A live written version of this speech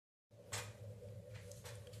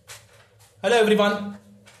Hello everyone,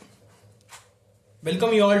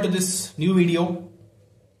 welcome you all to this new video.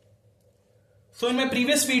 So in my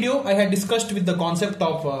previous video I had discussed with the concept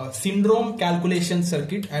of syndrome calculation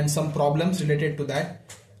circuit and some problems related to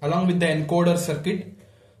that along with the encoder circuit.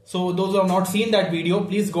 So those who have not seen that video,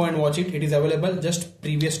 please go and watch it. It is available just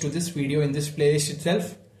previous to this video in this playlist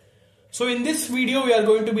itself. So in this video we are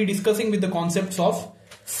going to be discussing with the concepts of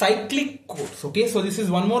cyclic codes. Okay, so this is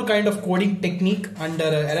one more kind of coding technique under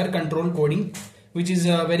error control coding, which is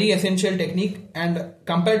a very essential technique, and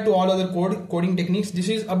compared to all other coding techniques this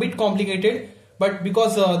is a bit complicated, but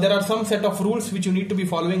because there are some set of rules which you need to be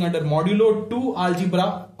following under Modulo 2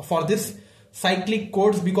 algebra for this cyclic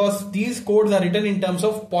codes, because these codes are written in terms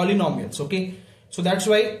of polynomials. Okay, so that's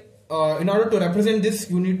why in order to represent this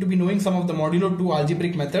you need to be knowing some of the Modulo 2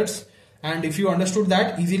 algebraic methods. And if you understood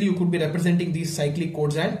that, easily you could be representing these cyclic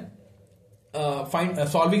codes and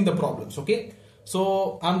solving the problems. Okay,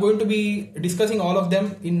 so I'm going to be discussing all of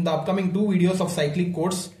them in the upcoming 2 videos of cyclic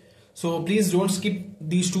codes. So please don't skip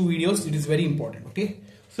these 2 videos. It is very important. Okay,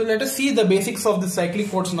 so let us see the basics of the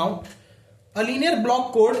cyclic codes now. A linear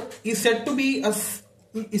block code is said to be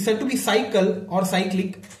cycle or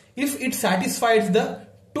cyclic if it satisfies the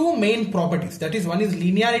 2 main properties. That is, one is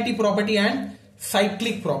linearity property and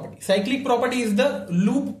cyclic property. Cyclic property is the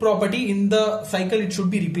loop property. In the cycle it should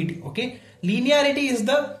be repeating. Okay, linearity is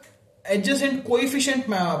the adjacent coefficient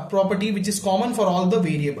property which is common for all the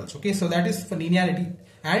variables. Okay, so that is for linearity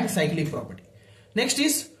and cyclic property. Next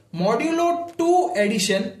is Modulo 2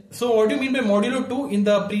 addition. So what do you mean by Modulo 2? In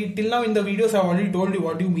the till now in the videos I have already told you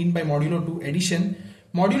what do you mean by Modulo 2 addition.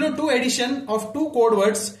 Modulo 2 addition of 2 code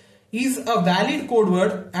words is a valid code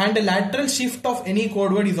word, and a lateral shift of any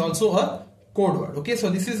code word is also a code word. Okay, so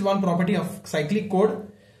this is one property of cyclic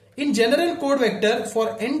code. In general code vector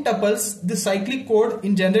for n tuples, the cyclic code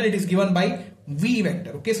in general it is given by V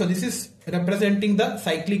vector. Okay, so this is representing the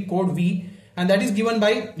cyclic code V, and that is given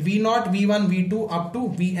by V0, V1, V2 up to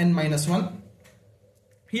Vn minus 1.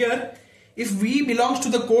 Here, if V belongs to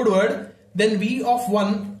the code word, then V of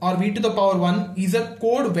 1 or V to the power 1 is a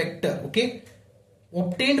code vector. Okay,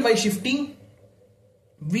 obtained by shifting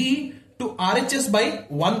V to RHS by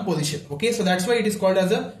 1 position. Okay, so that's why it is called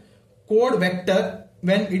as a code vector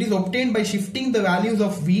when it is obtained by shifting the values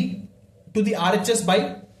of V to the RHS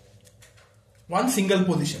by 1 single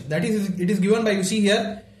position. That is, it is given by, you see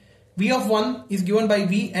here, V of 1 is given by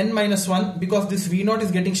Vn minus 1 because this V0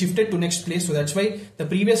 is getting shifted to next place. So that's why the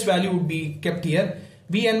previous value would be kept here.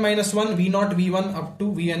 Vn minus 1, V0, V1 up to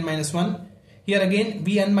Vn minus 1. Here again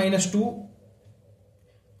Vn minus 2.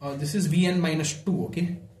 This is Vn minus 2.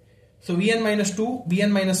 Okay. So Vn minus 2, Vn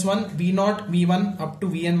minus 1, V0, V1 up to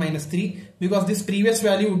Vn minus 3, because this previous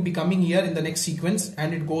value would be coming here in the next sequence,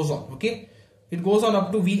 and it goes on. Okay, it goes on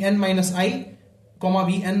up to Vn minus I, comma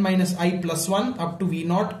Vn minus I plus 1 up to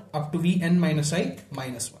V0 up to Vn minus I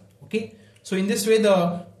minus 1. Okay, so in this way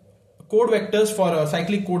the code vectors for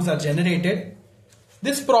cyclic codes are generated.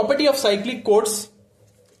 This property of cyclic codes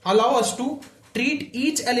allow us to treat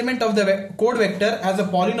each element of the code vector as a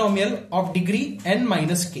polynomial of degree n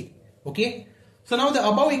minus k. Okay, so now the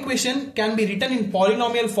above equation can be written in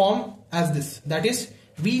polynomial form as this, that is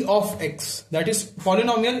V of x, that is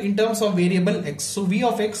polynomial in terms of variable x. So V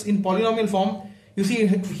of x in polynomial form, you see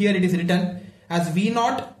here it is written as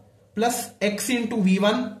V0 plus x into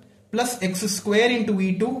V1 plus x square into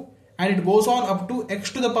V2, and it goes on up to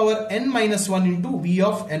x to the power n minus 1 into V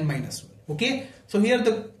of n minus 1. Okay, so here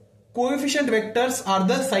the coefficient vectors are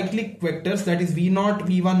the cyclic vectors, that is V0,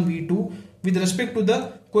 V1, V2. With respect to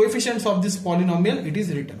the coefficients of this polynomial it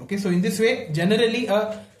is written. Okay, so in this way generally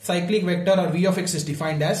a cyclic vector or V of x is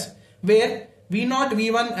defined as, where V0,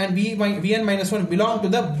 V1 and Vn minus 1 belong to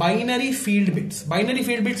the binary field bits. Binary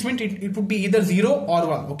field bits means it would be either 0 or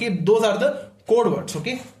 1. Okay, those are the code words.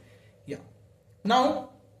 Okay, yeah. Now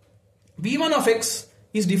V1 of x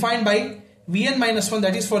is defined by Vn minus 1,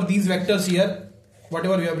 that is for these vectors here,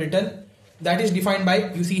 whatever we have written, that is defined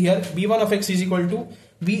by, you see here, V1 of x is equal to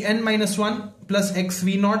Vn minus 1 plus x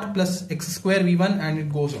V0 plus x square V1, and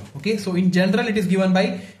it goes on. Okay, so in general it is given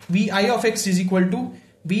by Vi of x is equal to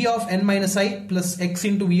V of n minus I plus x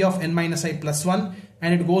into V of n minus I plus 1,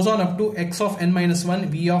 and it goes on up to x of n minus 1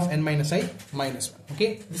 V of n minus I minus 1.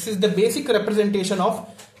 Okay, this is the basic representation of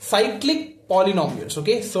cyclic polynomials.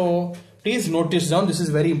 Okay, so please note this down, this is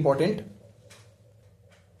very important.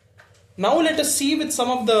 Now let us see with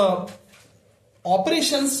some of the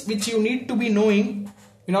operations which you need to be knowing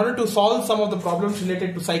in order to solve some of the problems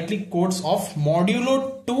related to cyclic codes of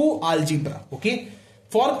Modulo 2 algebra. Okay,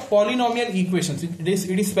 for polynomial equations, it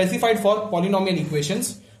is specified for polynomial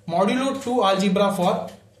equations. Modulo 2 algebra for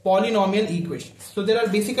polynomial equations. So there are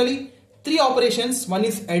basically three operations. One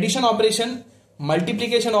is addition operation,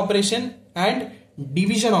 multiplication operation and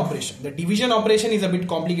division operation. The division operation is a bit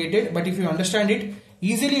complicated, but if you understand it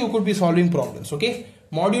easily you could be solving problems. Okay,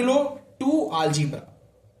 modulo 2 algebra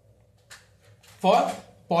for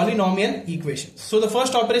polynomial equations. So the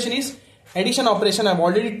first operation is addition operation. I've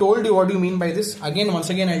already told you what do you mean by this. Once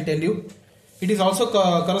again I'll tell you. It is also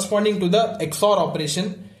corresponding to the XOR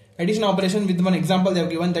operation. Addition operation, with one example they have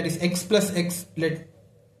given, that is x plus x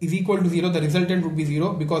is equal to 0. The resultant would be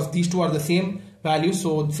 0 because these two are the same values.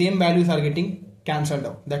 So same values are getting cancelled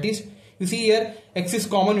out. That is, you see here x is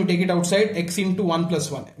common, you take it outside, x into 1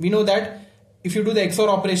 plus 1. We know that if you do the XOR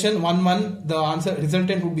operation 1 1, the answer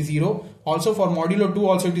resultant would be 0. Also for modulo 2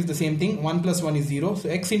 also it is the same thing, 1 plus 1 is 0. So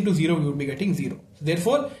x into 0 we would be getting 0.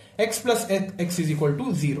 Therefore x plus x is equal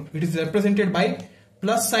to 0. It is represented by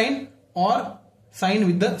plus sign or sign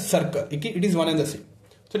with the circle. Okay? It is one and the same.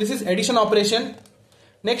 So this is addition operation.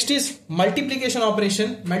 Next is multiplication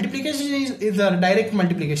operation. Multiplication is a direct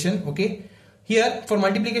multiplication. Okay, here for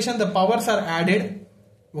multiplication the powers are added.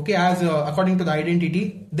 Okay, as according to the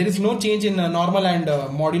identity, there is no change in normal and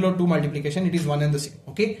modulo 2 multiplication. It is one and the same.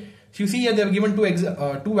 Okay, so you see here they have given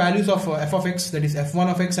two values of f of x, that is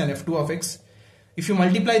f1 of x and f2 of x. If you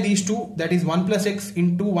multiply these two, that is 1 plus x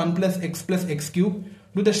into 1 plus x cube.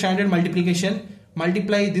 Do the standard multiplication.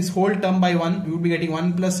 Multiply this whole term by 1. You will be getting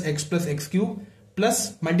 1 plus x cube,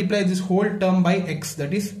 plus multiply this whole term by x,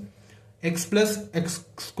 that is x plus x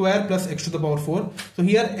square plus x to the power 4. So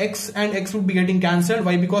here x and x would be getting cancelled.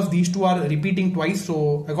 Why? Because these two are repeating twice.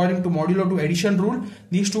 So according to modulo 2 addition rule,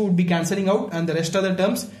 these two would be cancelling out, and the rest of the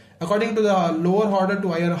terms according to the lower order to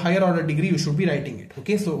higher order degree you should be writing it.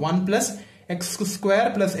 Okay, so 1 plus x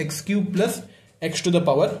square plus x cube plus x to the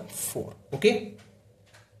power 4. Okay,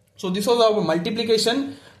 so this was our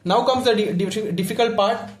multiplication. Now comes the difficult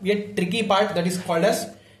part, yet tricky part, that is called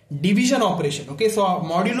as division operation. Okay, so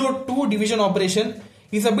modulo 2 division operation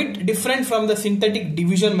is a bit different from the synthetic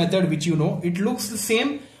division method, which you know. It looks the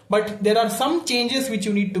same, but there are some changes which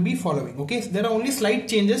you need to be following. Okay, so there are only slight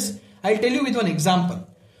changes. I'll tell you with one example.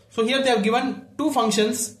 So here they have given two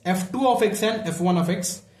functions, f2 of x and f1 of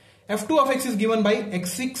x. f2 of x is given by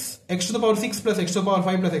x to the power 6 plus x to the power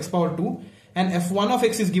 5 plus x power 2, and f1 of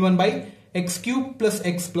x is given by x cube plus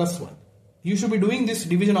x plus 1. You should be doing this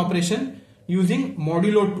division operation using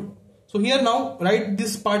modulo 2. So here now write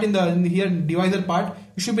this part in the here divisor part.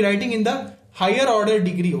 You should be writing in the higher order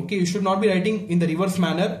degree. Okay, you should not be writing in the reverse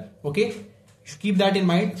manner. Okay, you should keep that in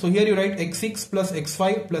mind. So here you write x6 plus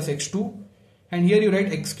x5 plus x2, and here you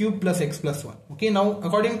write x cube plus x plus 1. Okay, now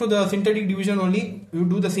according to the synthetic division only, you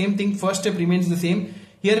do the same thing. First step remains the same.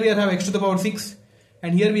 Here we have x to the power 6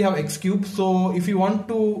 and here we have x cube. So if you want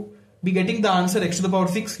to be getting the answer x to the power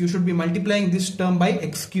 6, you should be multiplying this term by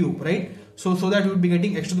x cube, right? So that you would be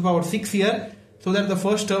getting x to the power 6 here, so that the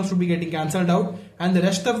first term should be getting cancelled out, and the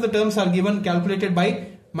rest of the terms are given calculated by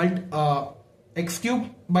x cube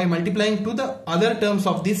by multiplying to the other terms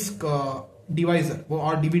of this divisor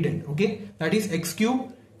or dividend. Okay, that is x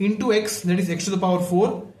cube into x, that is x to the power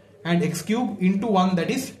 4, and x cube into 1, that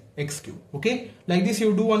is x cube. Okay, like this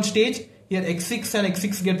you do one stage. Here x6 and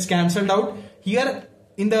x6 gets cancelled out. Here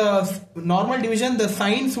in the normal division the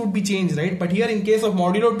signs would be changed, right? But here in case of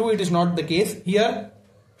modulo 2 it is not the case. Here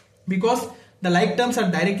because the like terms are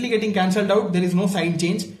directly getting cancelled out, there is no sign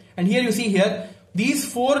change. And here you see here these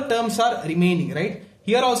four terms are remaining, right?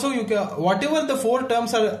 Here also you can, whatever the four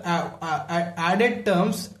terms are added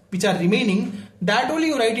terms which are remaining, that only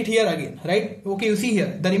you write it here again, right? Okay, you see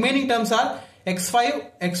here the remaining terms are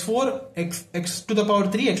x5, x4, x to the power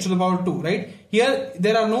 3, x to the power 2, right? Here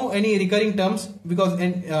there are no any recurring terms because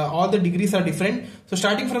all the degrees are different. So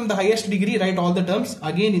starting from the highest degree, write all the terms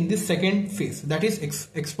again in this second phase, that is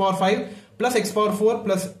x power 5 plus x power 4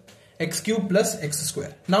 plus x cube plus x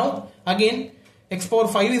square. Now again x power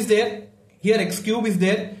 5 is there, here x cube is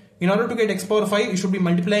there. In order to get x power 5 you should be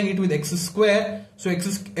multiplying it with x square. So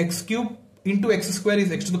x cube into x square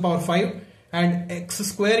is x to the power 5, and x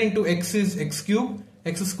square into x is x cube,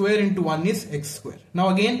 x square into 1 is x square. Now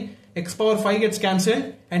again x power 5 gets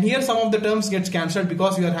cancelled, and here some of the terms gets cancelled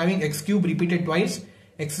because we are having x cube repeated twice,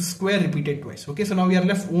 x square repeated twice. Okay, so now we are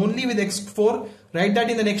left only with x4. Write that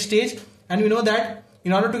in the next stage, and we know that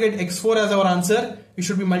in order to get x4 as our answer, we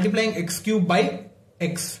should be multiplying x cube by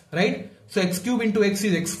x, right? So x cube into x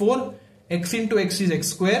is x4, x into x is x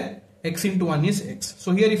square, x into 1 is x.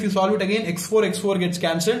 So here if you solve it again, x4 gets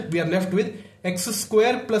cancelled. We are left with x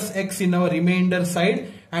square plus x in our remainder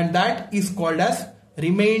side, and that is called as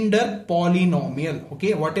remainder polynomial.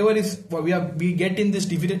 Okay, whatever is we get in this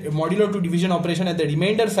modulo 2 division operation at the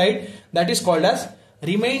remainder side, that is called as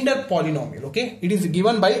remainder polynomial. Okay, it is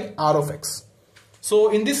given by r of x.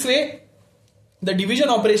 So in this way the division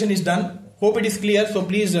operation is done. Hope it is clear, so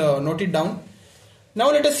please note it down.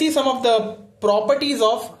 Now let us see some of the properties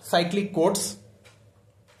of cyclic codes.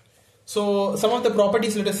 So some of the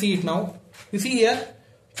properties, let us see it now. You see here,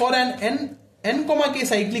 for an n comma k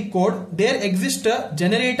cyclic code, there exists a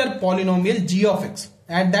generator polynomial g of x,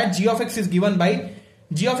 and that g of x is given by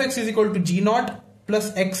g of x is equal to g0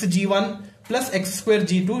 plus x g1 plus x square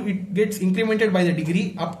g2. It gets incremented by the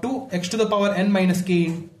degree up to x to the power n minus k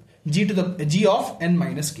in g of n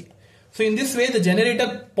minus k. So in this way the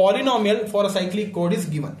generator polynomial for a cyclic code is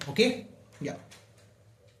given. Okay, yeah.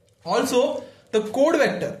 Also the code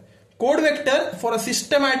vector for a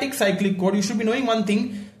systematic cyclic code, you should be knowing one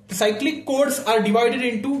thing. The cyclic codes are divided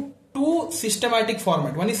into two systematic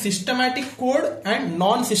format. One is systematic code and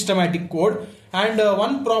non-systematic code, and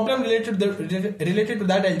one problem related to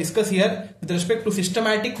that I'll discuss here with respect to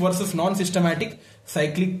systematic versus non-systematic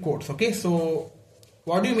cyclic codes. Okay, so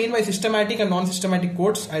what do you mean by systematic and non-systematic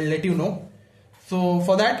codes? I'll let you know. So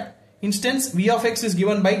for that instance, v of x is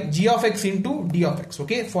given by g of x into d of x.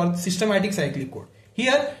 Okay, for systematic cyclic code.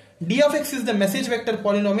 Here d of x is the message vector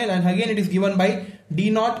polynomial, and again it is given by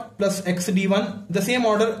d0 plus x d1, the same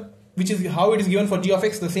order which is how it is given for g of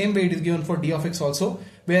x, the same way it is given for d of x also,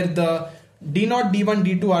 where the d0, d1,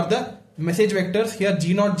 d2 are the message vectors. Here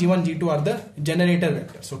g0, g1, g2 are the generator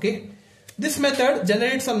vectors. Okay, this method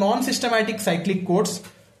generates a non-systematic cyclic codes,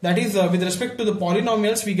 that is with respect to the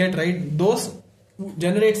polynomials we get, right, those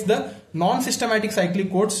generates the non-systematic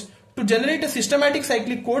cyclic codes. To generate a systematic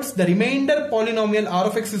cyclic codes, the remainder polynomial r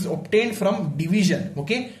of x is obtained from division.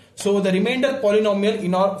 Okay, so the remainder polynomial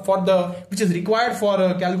which is required for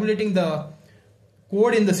calculating the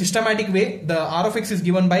code in the systematic way, the r of x is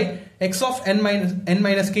given by x of n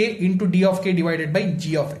minus k into d of k divided by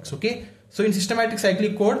g of x. Okay, so in systematic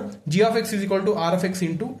cyclic code, g of x is equal to r of x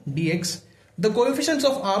into dx. The coefficients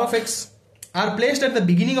of r of x are placed at the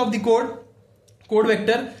beginning of the code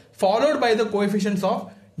vector, followed by the coefficients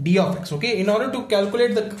of d of x. Okay, in order to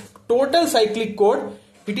calculate the total cyclic code,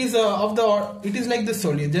 it is like this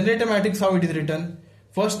only. Generator matrix, how it is written: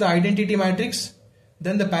 first the identity matrix,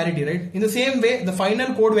 then the parity, right? In the same way, the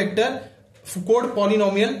final code vector, code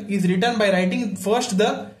polynomial, is written by writing first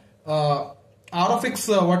the r of x,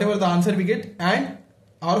 whatever the answer we get, and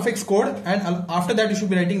r of x code, and after that you should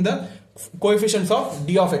be writing the coefficients of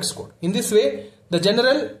d of x code. In this way the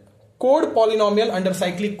general code polynomial under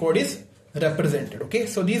cyclic code is represented. Okay,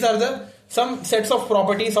 so these are some sets of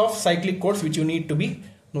properties of cyclic codes which you need to be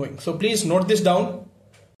knowing. So please note this down.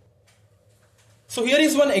 So here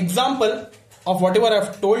is one example of whatever I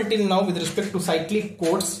have told till now with respect to cyclic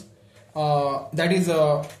codes, that is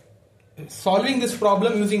solving this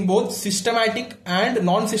problem using both systematic and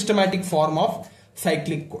non-systematic form of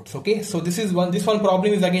cyclic codes. Okay, so this one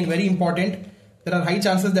problem is again very important. There are high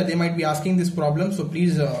chances that they might be asking this problem, so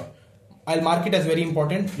please I'll mark it as very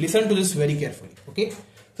important. Listen to this very carefully. Okay,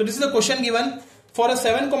 so this is the question given. For a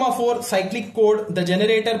 7,4 cyclic code, the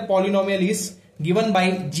generator polynomial is given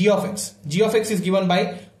by g of x. G of x is given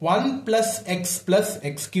by 1 plus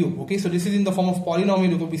x cube. Okay, so this is in the form of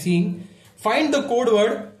polynomial you will be seeing. Find the code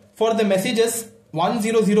word for the messages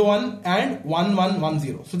 1001 and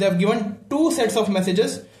 1110. So they have given two sets of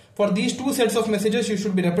messages. For these two sets of messages, you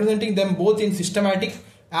should be representing them both in systematic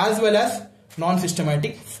as well as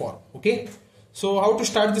non-systematic form. Okay, so how to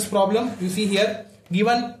start this problem? You see here,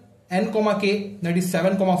 given n comma k, that is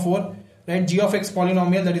 7,4, right? G of x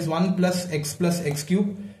polynomial, that is 1 plus x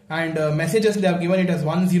cube, and messages they have given it as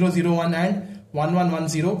 1001 and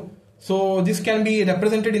 1110. So this can be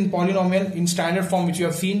represented in polynomial in standard form which you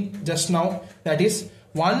have seen just now, that is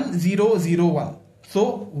 1001.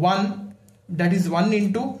 So 1, that is 1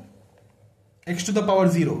 into x to the power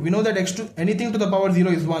 0. We know that anything to the power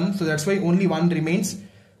 0 is 1, so that's why only 1 remains,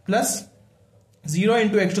 plus 0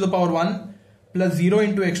 into x to the power 1 plus 0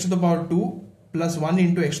 into x to the power 2 plus 1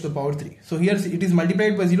 into x to the power 3. So here it is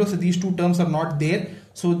multiplied by 0, so these two terms are not there,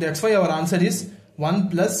 so that's why our answer is 1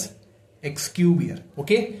 plus x cube here.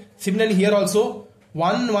 Okay, similarly here also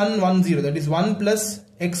 1110, that is 1 plus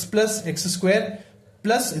x square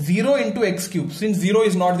plus 0 into x cube. Since 0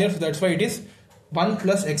 is not there, so that's why it is 1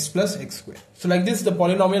 plus x square. So like this the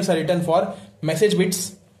polynomials are written for message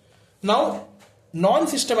bits. Now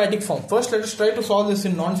non-systematic form. First let us try to solve this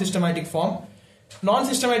in non-systematic form.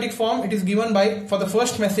 Non-systematic form, it is given by, for the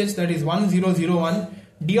first message, that is 1001,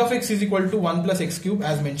 d of x is equal to 1 plus x cube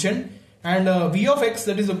as mentioned, and v of x,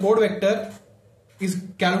 that is the code vector, is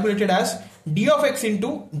calculated as d of x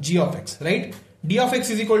into g of x, right? D of x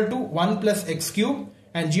is equal to 1 plus x cube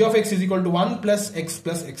and g of x is equal to 1 plus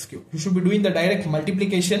x cube. You should be doing the direct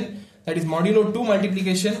multiplication, that is modulo 2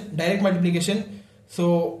 multiplication, direct multiplication.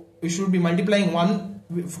 So you should be multiplying 1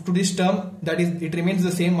 to this term, that is it remains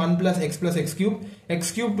the same, 1 plus x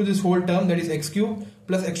cube to this whole term, that is x cube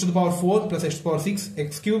plus x to the power 4 plus x to the power 6,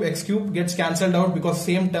 x cube gets cancelled out because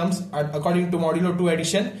same terms are according to modulo 2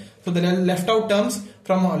 addition. So the left out terms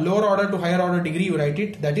from lower order to higher order degree, you write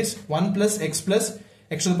it, that is 1 plus x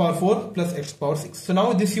to the power 4 plus x to the power 6. So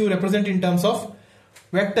now this you represent in terms of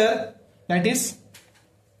vector, that is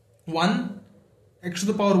 1 x to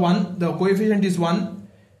the power 1, the coefficient is 1,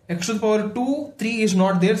 x to the power 2, 3 is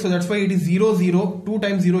not there, so that's why it is 0, 0, 2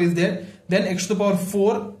 times 0 is there, then x to the power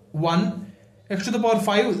 4, 1, x to the power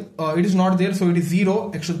 5, it is not there, so it is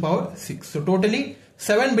 0, x to the power 6. So totally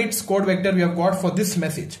 7 bits code vector we have got for this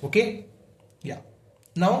message, okay? Yeah.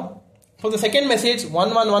 Now for the second message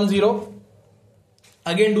 1110,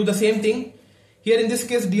 again do the same thing. Here in this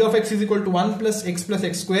case d of x is equal to 1 plus x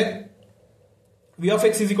square, v of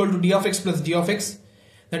x is equal to d of x plus g of x,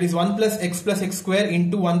 that is 1 plus x square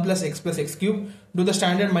into 1 plus x cube. Do the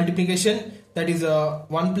standard multiplication, that is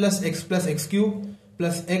 1 plus x cube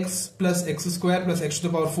plus x square plus x to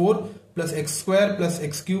the power 4 plus x square plus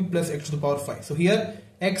x cube plus x to the power 5. So here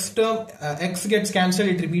x term, x gets cancelled,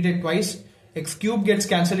 it repeated twice, x cube gets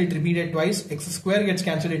cancelled, it repeated twice, x square gets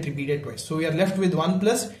cancelled, it repeated twice. So we are left with 1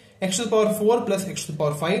 plus x to the power 4 plus x to the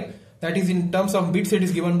power 5, that is in terms of bits it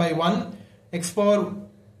is given by 1, x power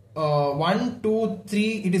 1, 2,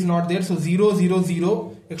 3 it is not there, so 0, 0,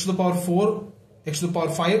 0, x to the power 4, x to the power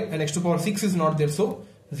 5 and x to the power 6 is not there, so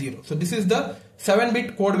 0. So this is the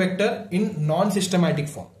 7-bit code vector in non-systematic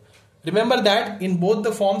form. Remember that in both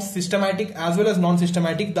the forms, systematic as well as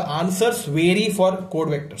non-systematic, the answers vary for code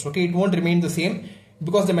vectors, okay? It won't remain the same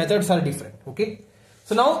because the methods are different, okay?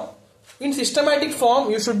 So now in systematic form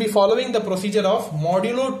you should be following the procedure of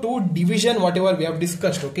modulo 2 division, whatever we have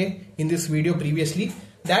discussed, okay, in this video previously,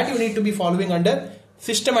 that you need to be following under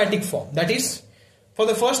systematic form. That is, for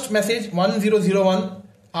the first message 1001,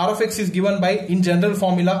 r of x is given by, in general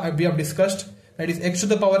formula we have discussed, that is x to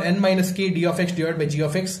the power n minus k d of x divided by g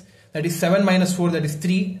of x, that is 7 minus 4, that is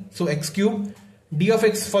 3, so x cube. D of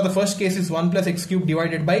x for the first case is 1 plus x cube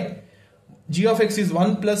divided by g of x is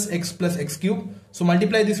 1 plus x cube. So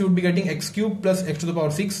multiply this, you would be getting x cube plus x to the power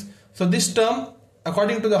 6. So this term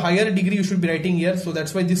according to the higher degree you should be writing here, so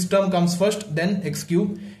that's why this term comes first, then x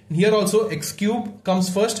cube. And here also x cube comes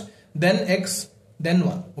first, then x, then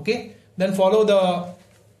 1, okay? Then follow the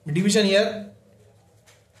division here,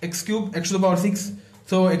 x cube, x to the power 6.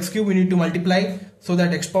 So x cube we need to multiply so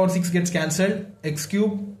that x power 6 gets cancelled. X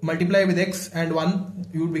cube multiply with x and 1,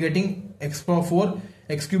 you would be getting x power 4,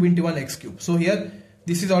 x cube into 1 x cube. So here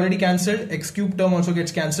this is already cancelled, x cube term also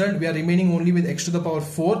gets cancelled. We are remaining only with x to the power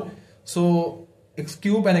 4. So x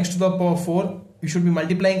cube and x to the power 4, you should be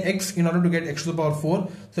multiplying x in order to get x to the power 4.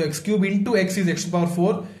 So x cube into x is x to the power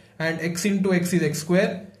 4 and x into x is x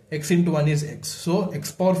square, x into 1 is x. So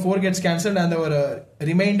x power 4 gets cancelled and our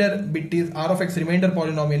remainder bit is r of x, remainder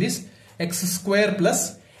polynomial is x square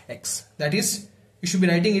plus x. That is, you should be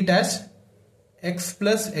writing it as x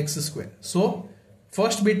plus x square. So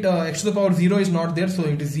first bit x to the power 0 is not there, so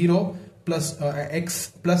it is 0 plus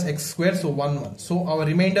x square, so 1 1. So our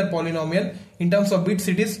remainder polynomial in terms of bits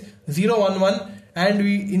it is 0 1 1, and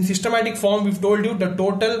we in systematic form we've told you the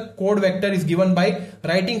total code vector is given by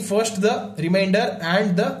writing first the remainder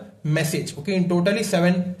and the message, okay, in totally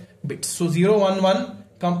 7 bits. So 0 1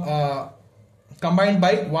 1 combined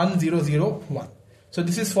by 1 0 0 1. So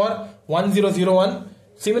this is for 1 0 0 1.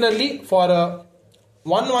 Similarly for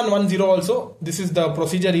 1 1 1 0 also, this is the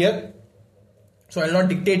procedure here. So I will not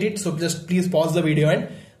dictate it, so just please pause the video and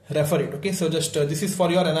refer it, okay? So just this is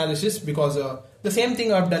for your analysis because the same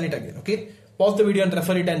thing I have done it again, okay? Pause the video and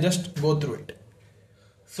refer it and just go through it.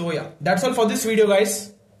 So yeah, that's all for this video,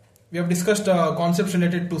 guys. We have discussed concepts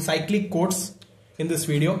related to cyclic codes in this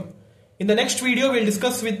video. In the next video, we'll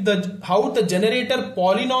discuss with how the generator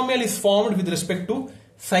polynomial is formed with respect to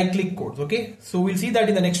cyclic codes, okay? So we'll see that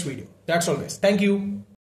in the next video. That's all, guys. Thank you.